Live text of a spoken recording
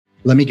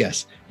Let me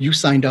guess, you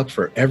signed up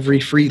for every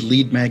free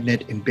lead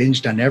magnet and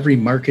binged on every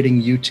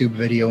marketing YouTube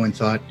video and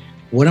thought,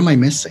 what am I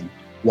missing?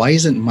 Why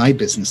isn't my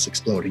business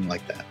exploding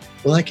like that?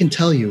 Well, I can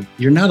tell you,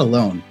 you're not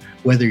alone.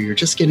 Whether you're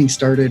just getting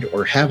started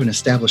or have an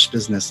established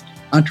business,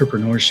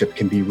 entrepreneurship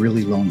can be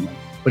really lonely.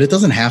 But it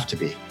doesn't have to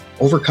be.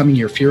 Overcoming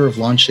your fear of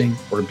launching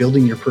or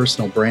building your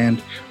personal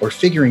brand or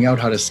figuring out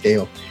how to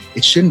scale,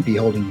 it shouldn't be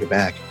holding you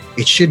back.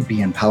 It should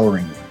be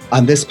empowering you.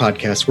 On this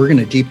podcast, we're going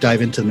to deep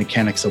dive into the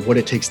mechanics of what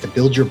it takes to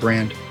build your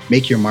brand,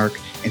 make your mark,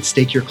 and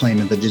stake your claim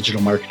in the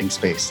digital marketing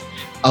space.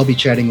 I'll be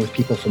chatting with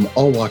people from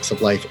all walks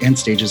of life and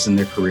stages in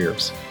their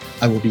careers.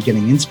 I will be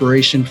getting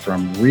inspiration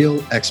from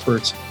real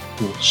experts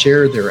who will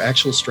share their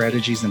actual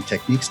strategies and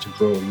techniques to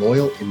grow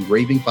loyal and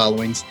raving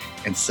followings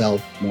and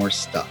sell more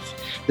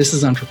stuff. This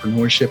is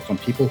entrepreneurship from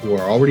people who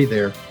are already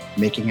there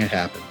making it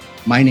happen.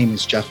 My name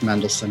is Jeff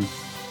Mendelson.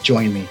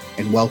 Join me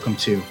and welcome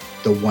to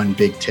the One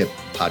Big Tip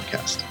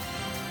podcast.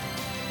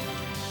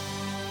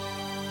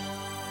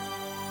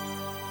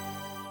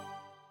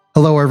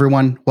 Hello,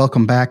 everyone.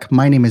 Welcome back.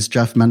 My name is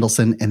Jeff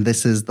Mendelson, and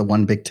this is the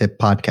One Big Tip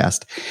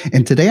podcast.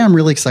 And today I'm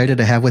really excited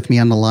to have with me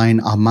on the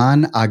line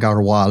Aman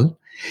Agarwal.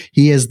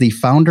 He is the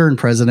founder and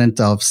president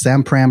of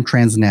Sampram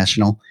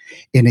Transnational,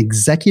 an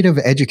executive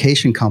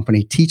education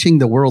company teaching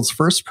the world's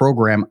first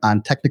program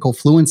on technical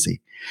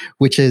fluency,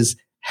 which is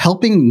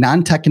helping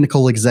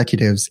non-technical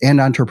executives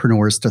and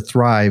entrepreneurs to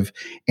thrive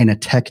in a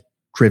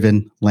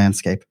tech-driven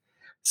landscape.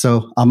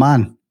 So,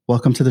 Aman,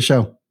 welcome to the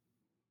show.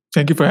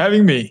 Thank you for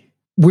having me.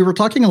 We were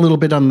talking a little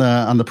bit on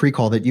the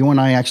pre-call that you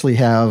and I actually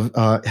have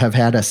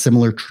had a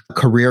similar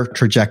career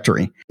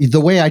trajectory.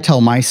 The way I tell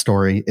my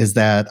story is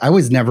that I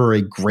was never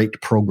a great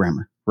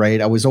programmer,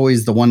 right? I was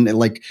always the one that,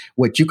 like,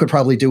 what you could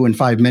probably do in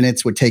 5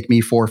 minutes would take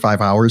me 4 or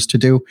 5 hours to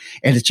do.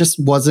 And it just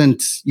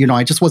wasn't,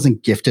 I just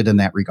wasn't gifted in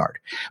that regard.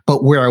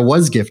 But where I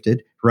was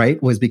gifted,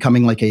 right, was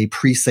becoming like a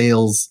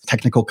pre-sales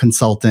technical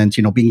consultant,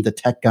 being the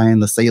tech guy in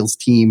the sales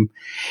team.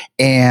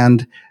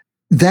 And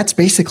that's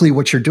basically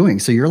what you're doing.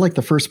 So you're like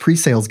the first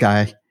pre-sales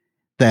guy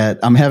that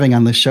I'm having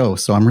on this show.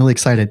 So I'm really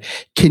excited.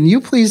 Can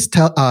you please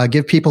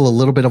give people a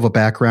little bit of a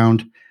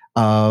background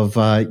of,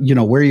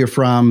 where you're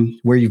from,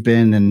 where you've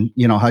been, and,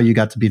 how you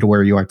got to be to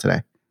where you are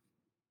today?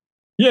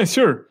 Yeah,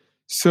 sure.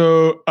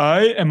 So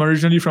I am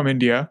originally from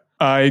India.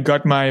 I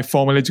got my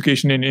formal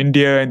education in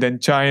India and then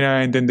China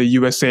and then the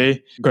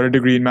USA. Got a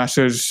degree in a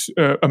master's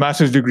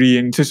degree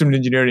in systems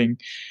engineering.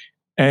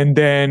 And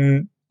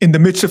then in the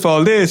midst of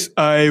all this,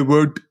 I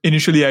worked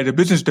initially as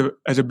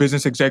a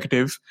business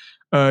executive,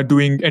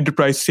 doing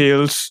enterprise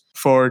sales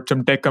for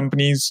some tech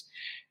companies.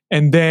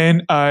 And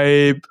then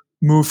I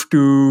moved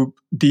to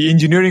the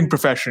engineering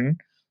profession.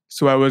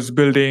 So I was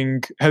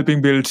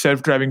helping build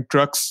self-driving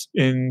trucks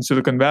in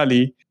Silicon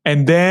Valley.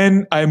 And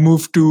then I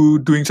moved to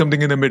doing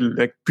something in the middle,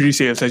 like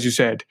pre-sales, as you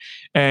said.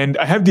 And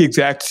I have the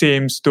exact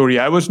same story.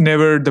 I was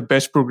never the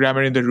best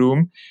programmer in the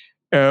room,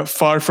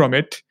 far from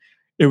it.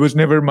 It was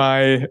never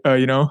my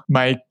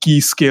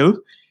key skill.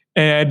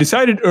 And I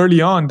decided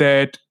early on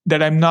that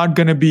I'm not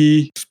going to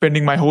be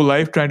spending my whole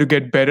life trying to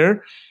get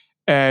better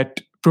at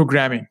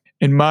programming.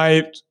 And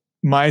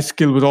my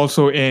skill was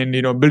also in,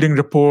 building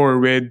rapport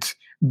with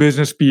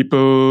business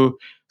people,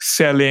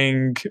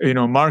 selling,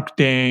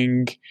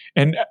 marketing,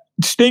 and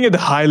staying at the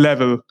high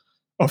level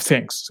of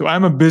things. So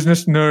I'm a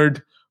business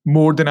nerd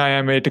more than I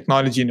am a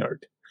technology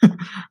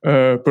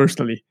nerd,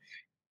 personally.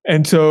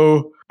 And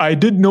so I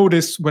did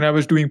notice when I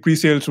was doing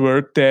pre-sales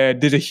work that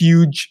there's a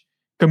huge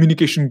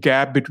communication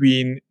gap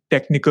between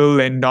technical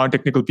and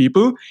non-technical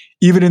people,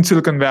 even in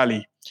Silicon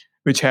Valley,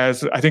 which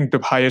has, I think, the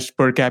highest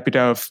per capita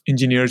of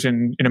engineers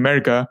in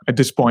America at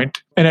this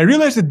point. And I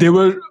realized that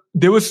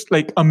there was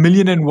like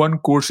 1,000,001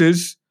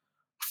 courses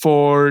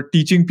for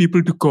teaching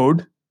people to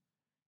code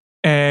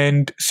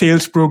and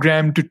sales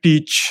program to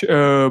teach,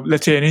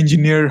 let's say, an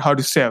engineer how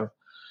to sell.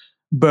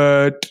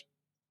 But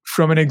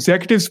from an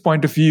executive's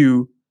point of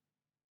view,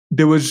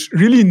 there was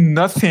really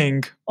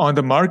nothing on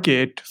the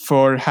market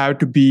for how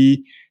to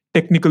be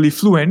technically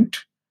fluent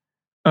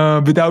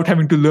without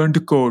having to learn to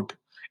code.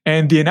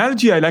 And the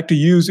analogy I like to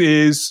use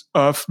is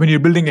of when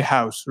you're building a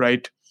house,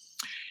 right?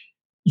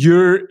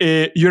 You're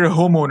a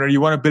homeowner.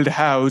 You want to build a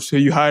house, so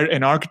you hire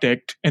an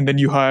architect, and then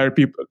you hire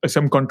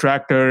some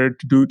contractor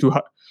to build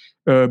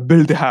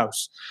the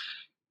house.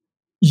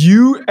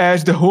 You,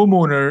 as the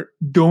homeowner,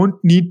 don't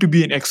need to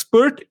be an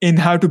expert in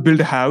how to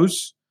build a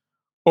house,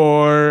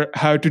 or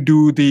how to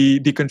do the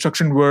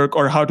construction work,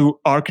 or how to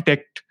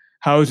architect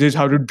houses,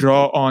 how to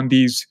draw on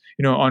these,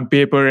 on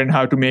paper, and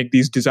how to make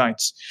these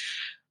designs.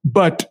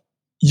 But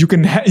you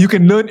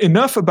can learn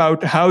enough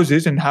about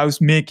houses and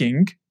house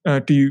making,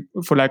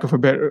 for lack of a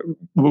better,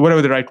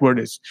 whatever the right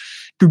word is,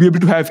 to be able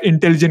to have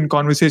intelligent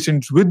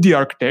conversations with the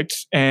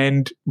architects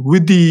and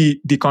with the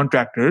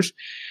contractors,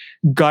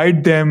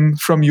 guide them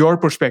from your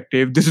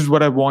perspective. This is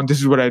what I want. This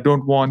is what I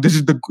don't want. This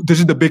is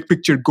the big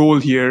picture goal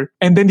here.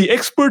 And then the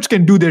experts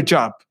can do their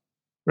job,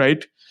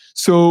 right?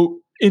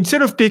 So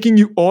instead of taking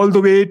you all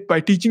the way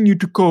by teaching you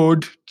to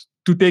code,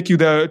 to take you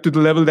to the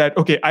level that,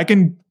 okay, I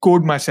can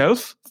code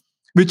myself,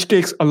 which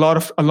takes a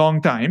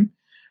long time.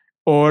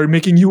 or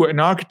making you an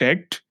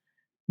architect.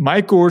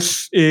 My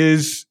course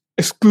is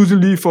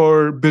exclusively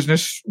for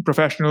business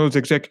professionals,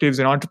 executives,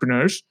 and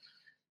entrepreneurs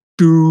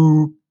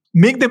to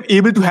make them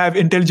able to have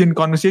intelligent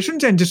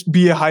conversations and just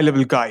be a high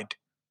level guide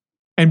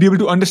and be able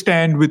to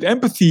understand with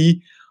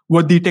empathy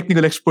what the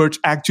technical experts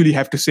actually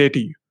have to say to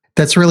you.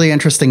 That's really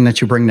interesting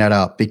that you bring that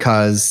up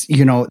because,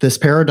 this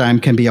paradigm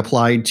can be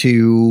applied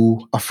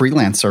to a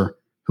freelancer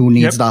who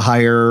needs to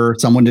hire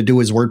someone to do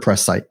his WordPress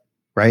site,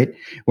 right?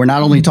 We're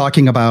not only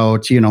talking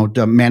about,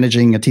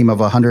 managing a team of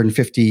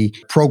 150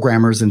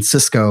 programmers in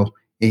Cisco,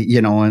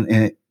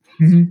 and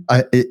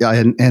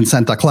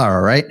Santa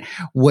Clara, right?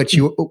 What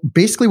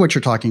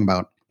you're talking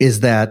about is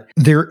that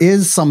there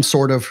is some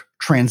sort of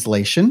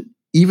translation,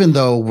 even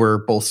though we're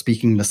both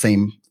speaking the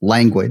same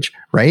language,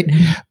 right?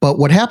 But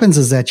what happens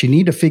is that you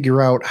need to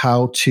figure out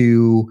how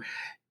to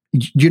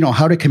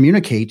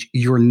communicate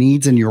your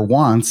needs and your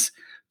wants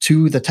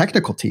to the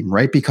technical team,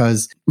 right?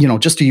 Because,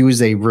 just to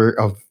use a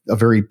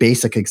very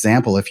basic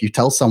example, if you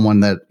tell someone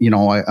that,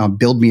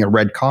 build me a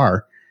red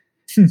car,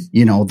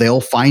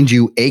 they'll find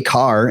you a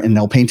car and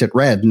they'll paint it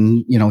red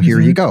and, here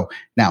you go.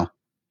 Now,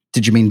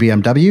 did you mean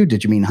BMW?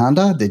 Did you mean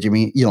Honda? Did you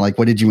mean,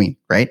 what did you mean?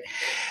 Right.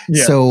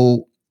 Yeah.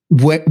 So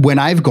when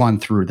I've gone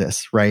through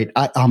this, right,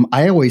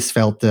 I always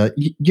felt that,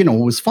 it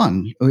was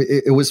fun.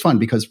 It was fun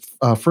because,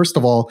 first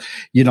of all,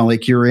 you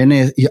are in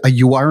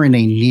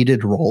a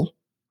needed role.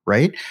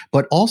 Right.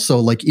 But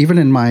also even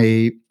in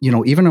my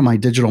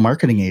digital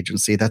marketing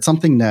agency, that's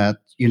something that,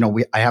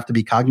 I have to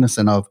be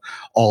cognizant of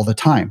all the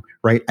time.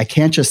 Right. I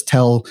can't just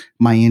tell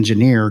my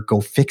engineer,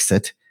 go fix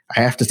it.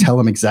 I have to tell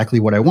him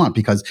exactly what I want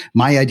because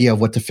my idea of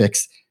what to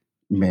fix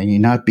may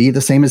not be the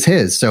same as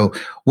his. So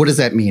what does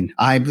that mean?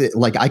 I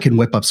can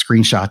whip up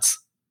screenshots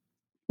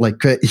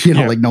like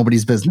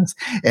nobody's business.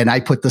 And I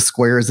put the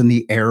squares and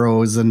the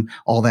arrows and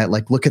all that,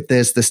 look at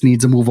this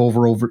needs to move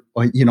over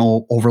like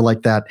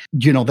that.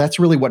 That's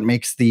really what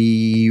makes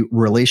the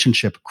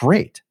relationship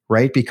great,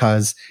 right?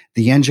 Because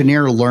the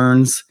engineer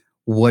learns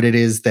what it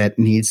is that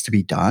needs to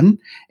be done.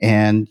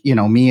 And,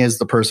 me as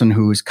the person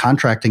who's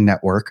contracting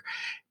that work,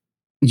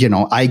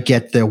 I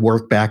get the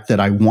work back that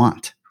I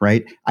want.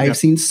 Right. Yep. I've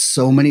seen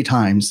so many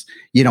times,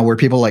 where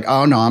people are like,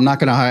 oh no, I'm not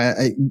going to hire,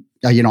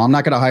 I'm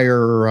not going to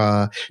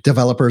hire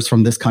developers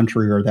from this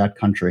country or that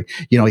country,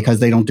 because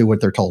they don't do what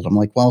they're told. I'm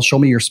like, well, show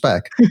me your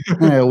spec.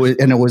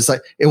 and it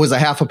was a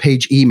half a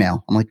page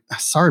email. I'm like,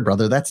 sorry,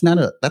 brother, that's not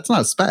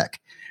a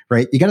spec,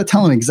 right? You got to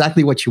tell them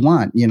exactly what you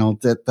want.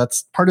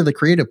 That's part of the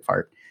creative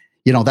part.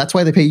 That's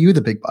why they pay you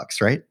the big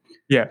bucks, right?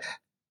 Yeah.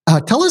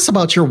 Tell us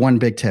about your one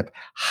big tip.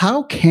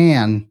 How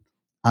can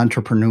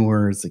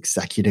entrepreneurs,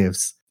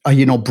 executives,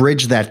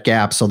 bridge that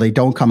gap so they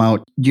don't come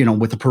out,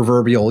 with the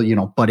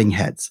proverbial, butting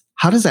heads?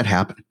 How does that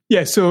happen?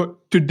 Yeah. So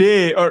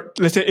today, or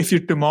let's say if you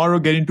tomorrow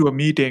get into a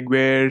meeting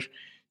where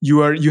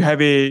you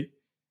have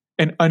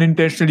an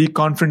unintentionally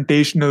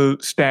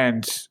confrontational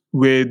stance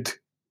with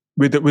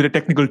a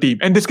technical team,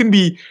 and this can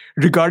be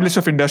regardless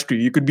of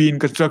industry. You could be in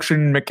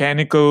construction,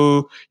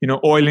 mechanical,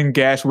 oil and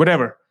gas,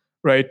 whatever,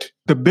 right?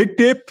 The big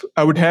tip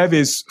I would have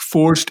is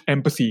forced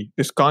empathy.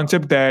 This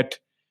concept that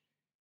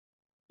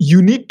you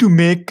need to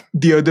make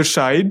the other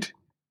side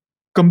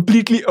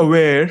completely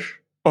aware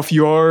of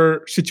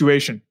your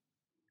situation.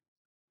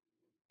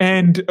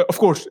 And of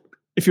course,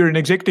 if you're an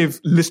executive,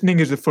 listening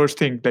is the first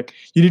thing.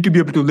 You need to be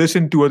able to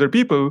listen to other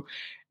people.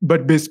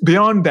 But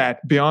beyond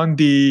that, beyond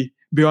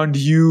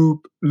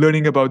you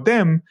learning about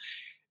them,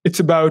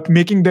 it's about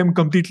making them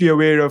completely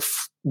aware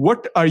of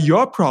what are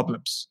your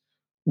problems?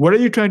 What are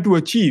you trying to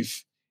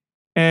achieve?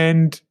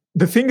 And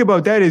the thing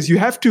about that is you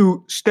have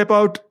to step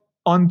out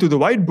onto the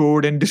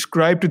whiteboard and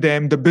describe to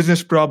them the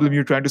business problem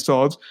you're trying to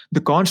solve,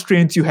 the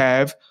constraints you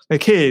have,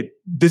 hey,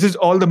 this is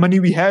all the money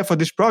we have for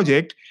this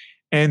project,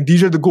 and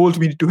these are the goals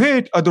we need to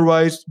hit,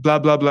 otherwise, blah,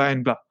 blah, blah,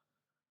 and blah,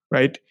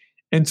 right?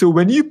 And so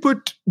when you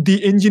put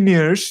the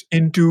engineers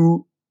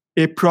into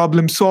a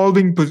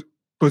problem-solving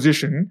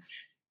position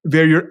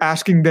where you're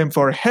asking them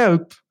for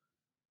help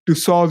to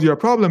solve your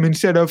problem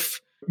instead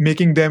of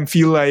making them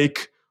feel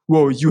like,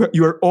 whoa,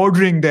 you are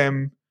ordering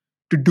them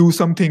to do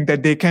something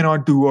that they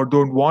cannot do or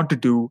don't want to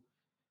do.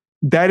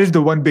 That is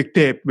the one big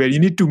tip where you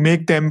need to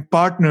make them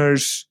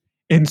partners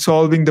in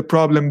solving the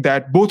problem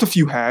that both of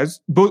you have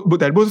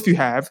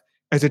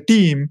as a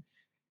team,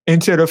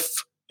 instead of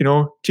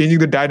changing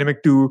the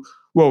dynamic to,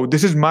 whoa,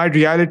 this is my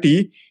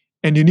reality,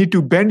 and you need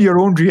to bend your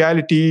own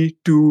reality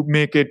to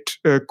make it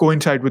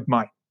coincide with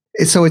mine.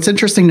 So it's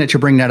interesting that you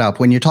bring that up.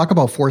 When you talk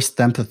about forced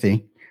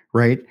empathy,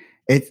 right?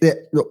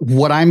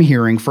 What I'm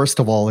hearing, first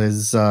of all,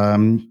 is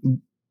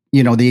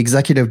the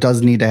executive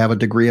does need to have a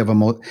degree of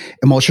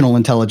emotional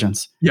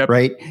intelligence, yep.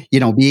 Right?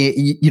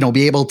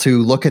 Be able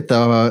to look at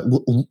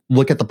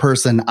the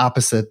person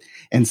opposite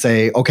and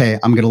say, okay,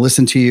 I'm going to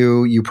listen to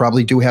you. You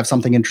probably do have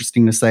something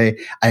interesting to say.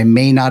 I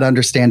may not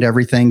understand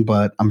everything,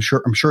 but I'm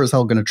sure as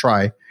hell going to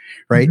try,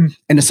 right? Mm-hmm.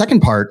 And the second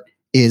part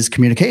is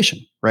communication,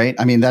 right?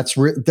 I mean, that's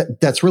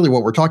really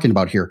what we're talking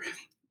about here.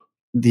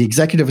 The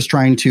executive is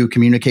trying to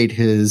communicate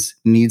his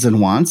needs and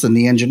wants, and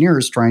the engineer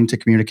is trying to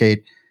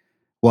communicate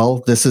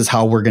well, this is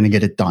how we're going to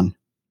get it done,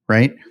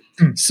 right?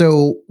 Hmm.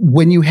 So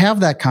when you have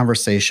that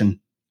conversation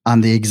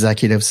on the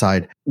executive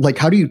side, like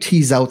how do you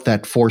tease out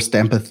that forced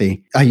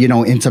empathy,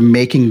 into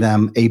making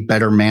them a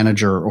better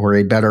manager or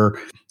a better,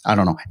 I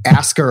don't know,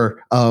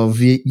 asker of,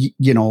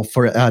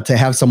 for to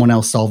have someone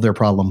else solve their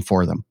problem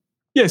for them?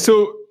 Yeah,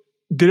 so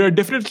there are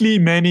definitely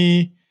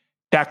many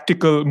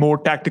more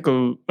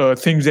tactical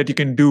things that you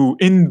can do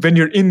when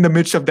you're in the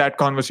midst of that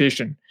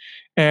conversation.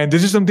 And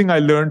this is something I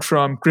learned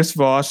from Chris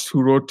Voss,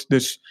 who wrote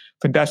this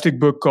fantastic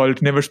book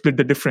called Never Split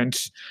the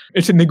Difference.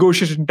 It's a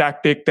negotiation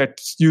tactic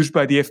that's used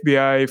by the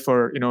FBI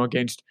for,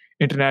 against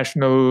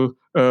international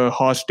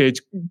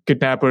hostage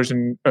kidnappers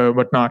and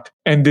whatnot.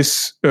 And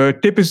this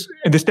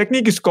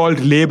technique is called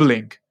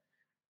labeling,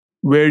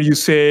 where you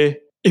say,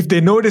 if they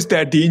notice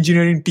that the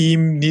engineering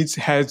team is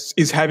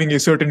having a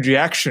certain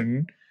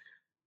reaction,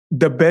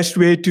 the best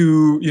way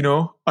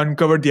to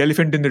uncover the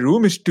elephant in the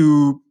room is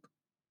to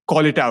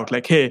call it out,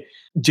 like, hey,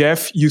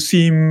 Jeff, you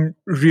seem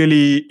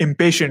really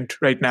impatient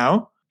right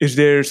now. Is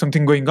there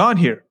something going on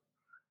here?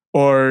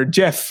 Or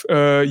Jeff,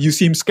 you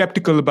seem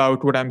skeptical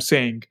about what I'm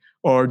saying.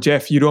 Or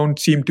Jeff, you don't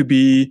seem to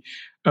be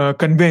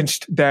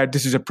convinced that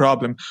this is a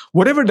problem.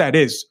 Whatever that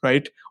is,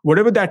 right?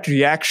 Whatever that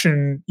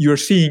reaction you're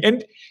seeing,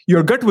 and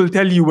your gut will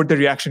tell you what the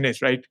reaction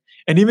is, right?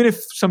 And even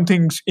if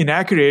something's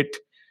inaccurate,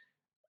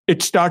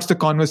 it starts the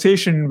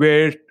conversation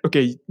where,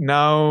 okay,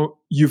 now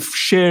you've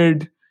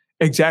shared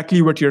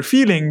exactly what you're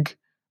feeling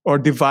or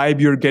the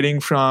vibe you're getting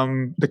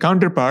from the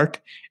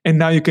counterpart, and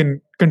now you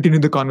can continue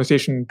the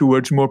conversation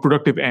towards more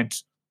productive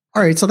ends.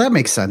 All right, so that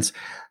makes sense.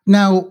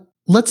 Now,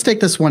 let's take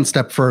this one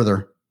step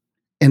further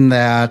in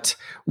that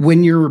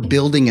when you're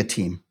building a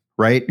team,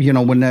 right?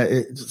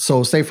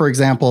 So say, for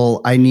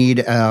example, I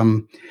need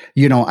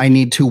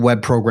 2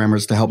 web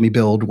programmers to help me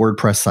build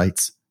WordPress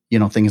sites,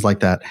 things like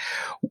that.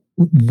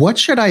 What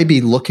should I be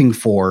looking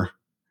for,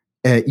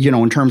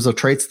 in terms of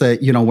traits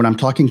that, when I'm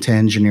talking to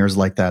engineers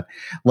like that?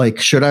 Like,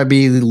 should I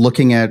be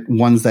looking at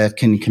ones that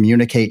can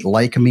communicate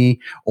like me,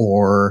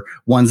 or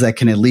ones that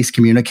can at least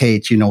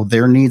communicate,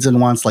 their needs and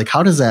wants? Like,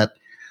 how does that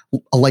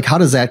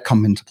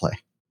come into play?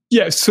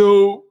 Yeah.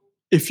 So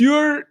if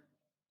you're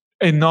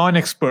a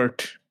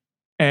non-expert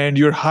and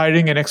you're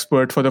hiring an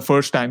expert for the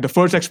first time, the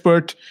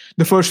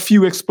first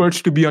few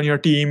experts to be on your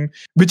team,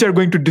 which are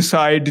going to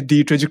decide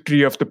the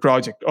trajectory of the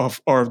project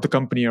or of the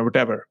company or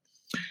whatever,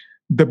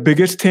 the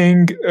biggest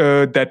thing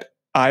that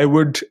I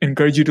would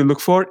encourage you to look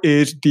for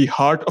is the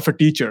heart of a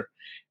teacher.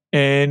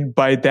 And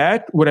by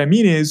that, what I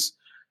mean is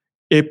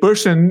a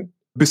person,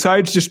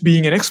 besides just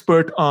being an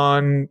expert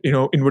on,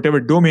 in whatever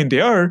domain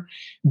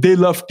they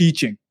love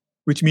teaching,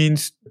 which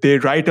means they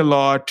write a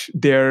lot,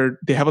 they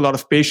have a lot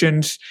of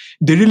patience.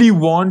 They really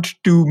want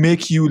to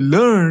make you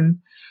learn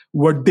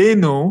what they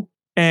know,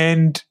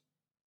 and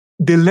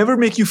they'll never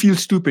make you feel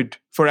stupid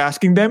for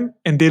asking them,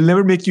 and they'll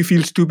never make you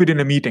feel stupid in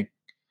a meeting.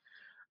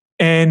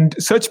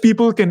 And such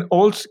people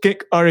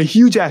are a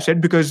huge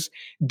asset because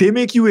they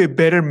make you a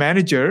better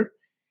manager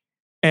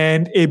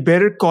and a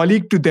better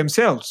colleague to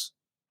themselves,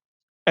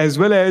 as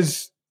well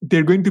as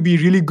they're going to be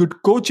really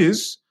good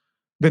coaches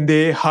when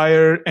they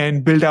hire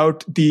and build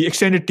out the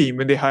extended team,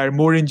 when they hire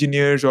more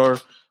engineers or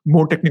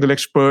more technical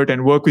expert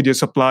and work with your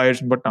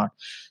suppliers and whatnot.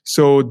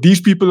 So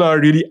these people are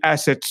really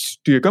assets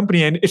to your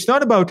company. And it's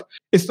not about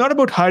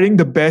hiring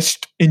the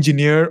best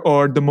engineer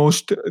or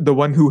the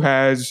one who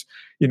has,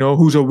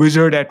 who's a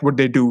wizard at what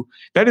they do.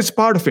 That is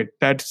part of it.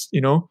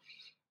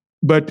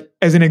 But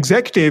as an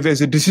executive, as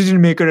a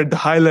decision maker at the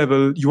high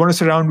level, you want to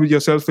surround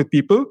yourself with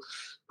people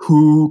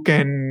who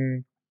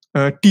can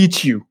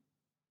teach you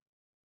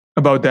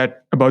about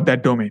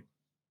that domain.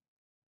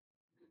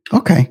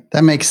 Okay,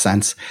 that makes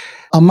sense.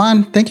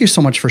 Aman, thank you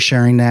so much for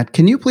sharing that.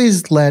 Can you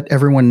please let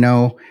everyone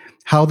know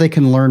how they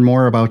can learn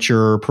more about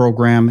your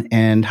program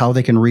and how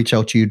they can reach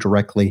out to you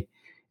directly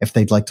if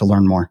they'd like to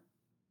learn more?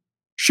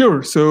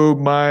 Sure. So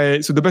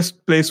the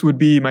best place would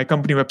be my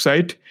company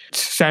website,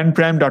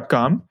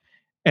 sandpram.com.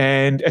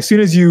 And as soon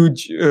as you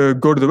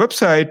go to the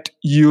website,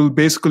 you'll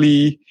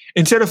basically,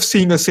 instead of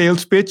seeing a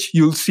sales pitch,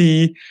 you'll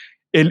see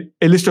a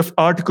list of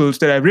articles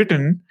that I've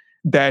written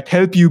that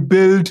help you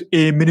build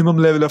a minimum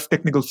level of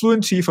technical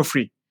fluency for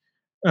free,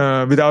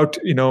 without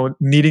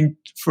needing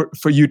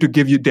for you to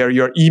give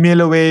your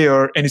email away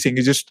or anything.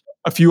 It's just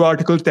a few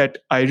articles that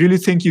I really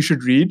think you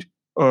should read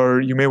or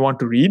you may want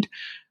to read,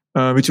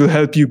 which will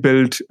help you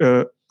build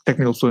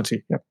technical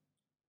fluency. Yeah.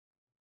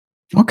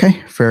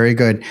 Okay, very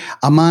good.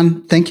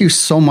 Aman, thank you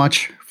so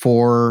much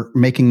for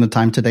making the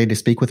time today to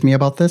speak with me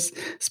about this.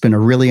 It's been a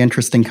really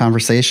interesting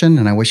conversation,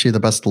 and I wish you the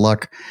best of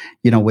luck,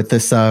 with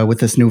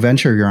this new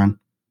venture you're on.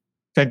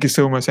 Thank you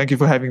so much. Thank you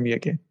for having me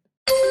again.